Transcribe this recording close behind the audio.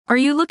Are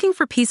you looking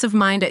for peace of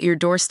mind at your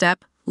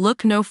doorstep?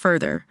 Look no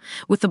further.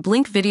 With the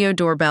Blink Video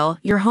Doorbell,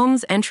 your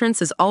home's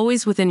entrance is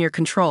always within your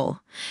control.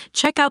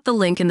 Check out the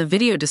link in the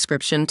video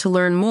description to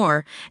learn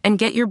more and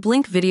get your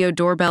Blink Video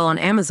Doorbell on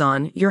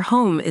Amazon. Your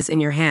home is in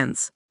your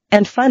hands.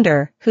 And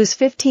Funder, whose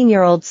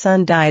 15-year-old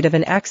son died of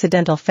an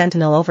accidental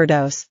fentanyl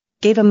overdose,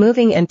 gave a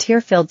moving and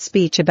tear-filled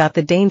speech about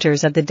the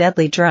dangers of the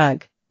deadly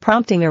drug,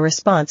 prompting a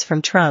response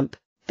from Trump.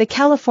 The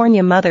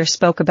California mother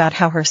spoke about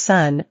how her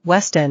son,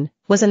 Weston,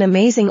 was an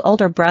amazing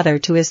older brother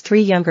to his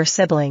 3 younger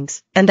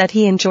siblings, and that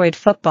he enjoyed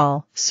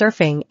football,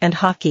 surfing, and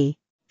hockey.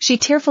 She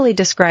tearfully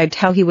described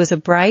how he was a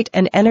bright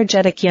and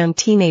energetic young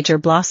teenager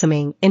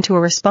blossoming into a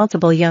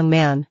responsible young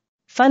man.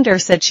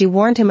 Funder said she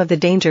warned him of the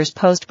dangers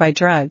posed by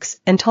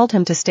drugs and told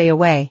him to stay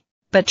away.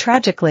 But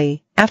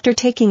tragically, after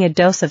taking a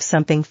dose of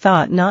something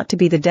thought not to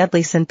be the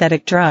deadly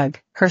synthetic drug,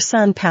 her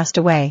son passed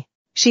away.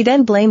 She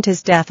then blamed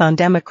his death on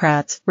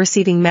Democrats,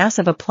 receiving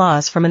massive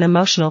applause from an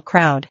emotional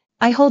crowd.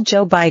 "I hold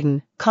Joe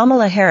Biden,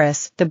 Kamala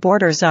Harris, the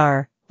border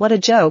czar, what a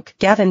joke,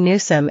 Gavin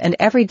Newsom and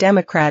every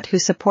Democrat who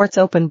supports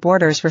open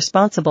borders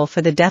responsible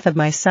for the death of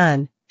my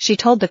son," she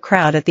told the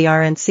crowd at the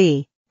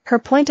RNC. Her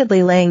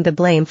pointedly laying the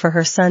blame for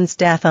her son's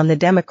death on the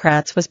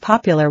Democrats was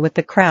popular with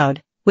the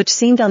crowd, which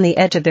seemed on the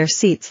edge of their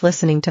seats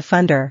listening to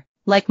Funder.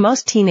 Like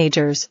most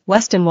teenagers,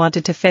 Weston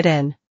wanted to fit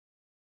in.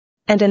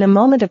 And in a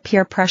moment of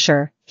peer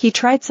pressure, he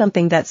tried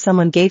something that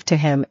someone gave to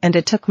him and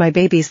it took my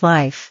baby's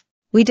life.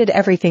 We did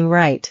everything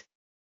right.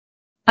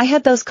 I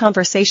had those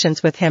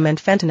conversations with him and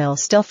fentanyl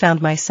still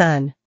found my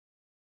son.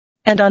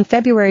 And on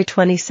February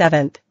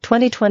 27,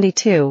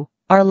 2022,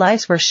 our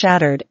lives were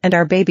shattered and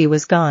our baby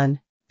was gone.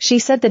 She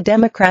said the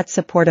Democrats'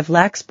 support of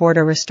lax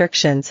border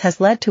restrictions has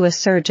led to a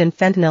surge in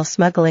fentanyl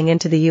smuggling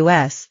into the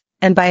U.S.,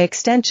 and by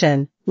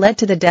extension, led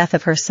to the death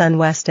of her son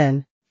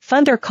Weston.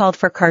 Funder called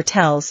for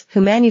cartels, who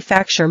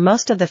manufacture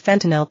most of the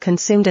fentanyl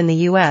consumed in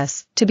the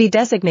U.S., to be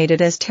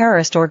designated as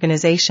terrorist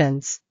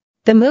organizations.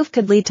 The move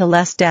could lead to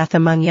less death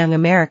among young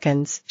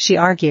Americans, she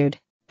argued.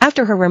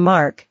 After her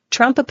remark,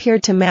 Trump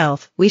appeared to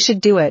mouth, "We should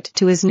do it,"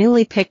 to his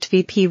newly picked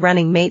VP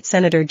running mate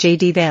Senator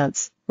JD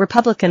Vance,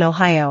 Republican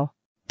Ohio.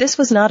 "This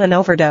was not an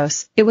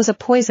overdose, it was a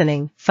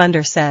poisoning,"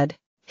 Funder said.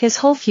 "His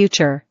whole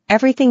future,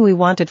 everything we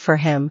wanted for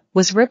him,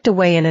 was ripped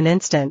away in an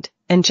instant,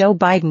 and Joe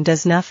Biden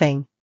does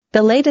nothing."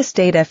 The latest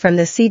data from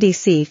the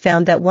CDC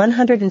found that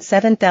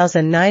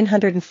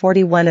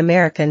 107,941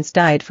 Americans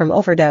died from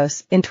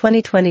overdose in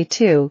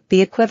 2022, the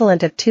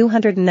equivalent of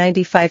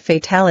 295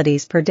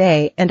 fatalities per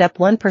day and up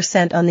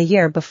 1% on the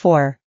year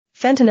before.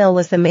 Fentanyl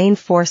was the main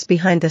force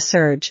behind the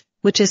surge,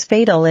 which is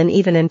fatal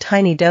even in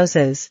tiny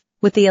doses,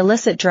 with the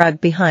illicit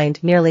drug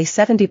behind nearly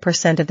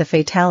 70% of the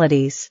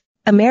fatalities.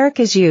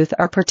 America's youth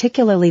are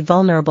particularly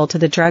vulnerable to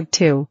the drug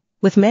too,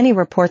 with many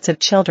reports of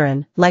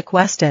children, like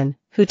Weston,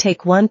 who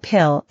take one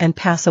pill and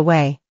pass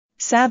away.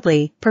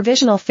 Sadly,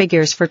 provisional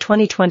figures for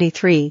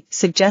 2023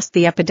 suggest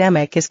the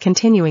epidemic is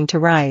continuing to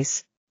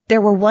rise.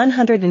 There were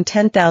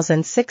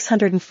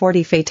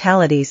 110,640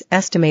 fatalities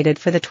estimated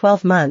for the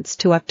 12 months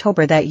to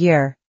October that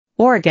year.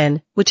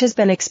 Oregon, which has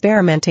been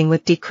experimenting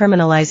with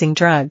decriminalizing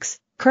drugs,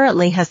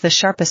 currently has the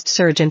sharpest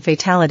surge in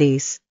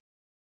fatalities.